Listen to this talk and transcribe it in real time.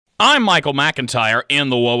I'm Michael McIntyre in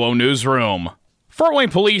the WOWO newsroom. Fort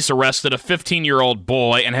Wayne police arrested a 15-year-old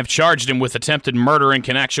boy and have charged him with attempted murder in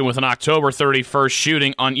connection with an October 31st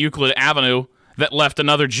shooting on Euclid Avenue that left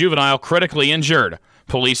another juvenile critically injured.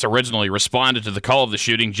 Police originally responded to the call of the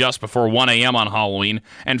shooting just before 1 a.m. on Halloween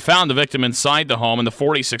and found the victim inside the home in the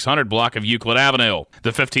 4600 block of Euclid Avenue.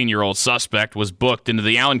 The 15-year-old suspect was booked into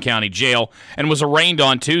the Allen County Jail and was arraigned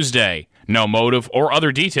on Tuesday. No motive or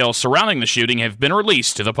other details surrounding the shooting have been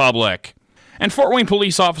released to the public. And Fort Wayne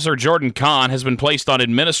police officer Jordan Kahn has been placed on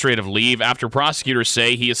administrative leave after prosecutors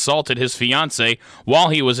say he assaulted his fiancée while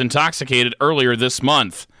he was intoxicated earlier this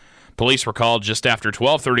month. Police were called just after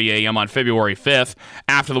 12:30 a.m. on February 5th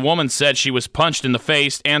after the woman said she was punched in the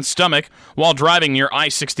face and stomach while driving near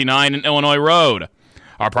I-69 and Illinois Road.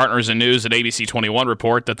 Our partners in news at ABC 21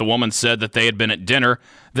 report that the woman said that they had been at dinner,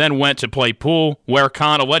 then went to play pool, where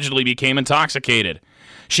Kahn allegedly became intoxicated.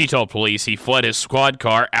 She told police he fled his squad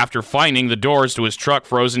car after finding the doors to his truck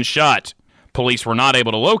frozen shut. Police were not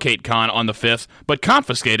able to locate Kahn on the 5th, but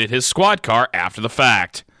confiscated his squad car after the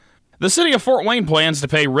fact. The city of Fort Wayne plans to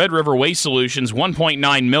pay Red River Waste Solutions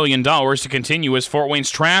 $1.9 million to continue as Fort Wayne's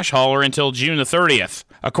trash hauler until June the 30th.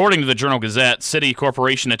 According to the Journal-Gazette, City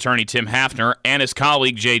Corporation Attorney Tim Hafner and his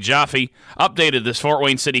colleague Jay Jaffe updated this Fort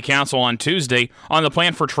Wayne City Council on Tuesday on the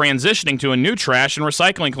plan for transitioning to a new trash and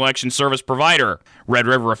recycling collection service provider. Red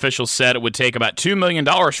River officials said it would take about $2 million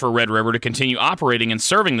for Red River to continue operating and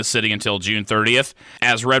serving the city until June 30th,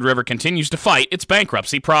 as Red River continues to fight its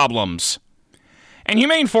bankruptcy problems. And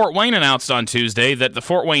Humane Fort Wayne announced on Tuesday that the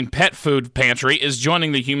Fort Wayne Pet Food Pantry is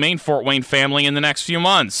joining the Humane Fort Wayne family in the next few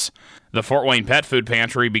months. The Fort Wayne Pet Food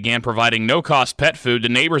Pantry began providing no-cost pet food to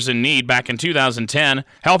neighbors in need back in 2010,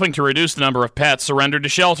 helping to reduce the number of pets surrendered to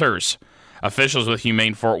shelters. Officials with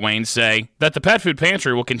Humane Fort Wayne say that the Pet Food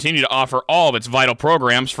Pantry will continue to offer all of its vital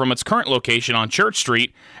programs from its current location on Church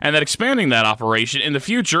Street, and that expanding that operation in the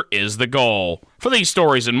future is the goal. For these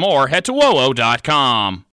stories and more, head to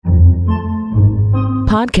WOWO.com.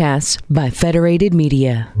 Podcasts by Federated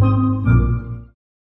Media.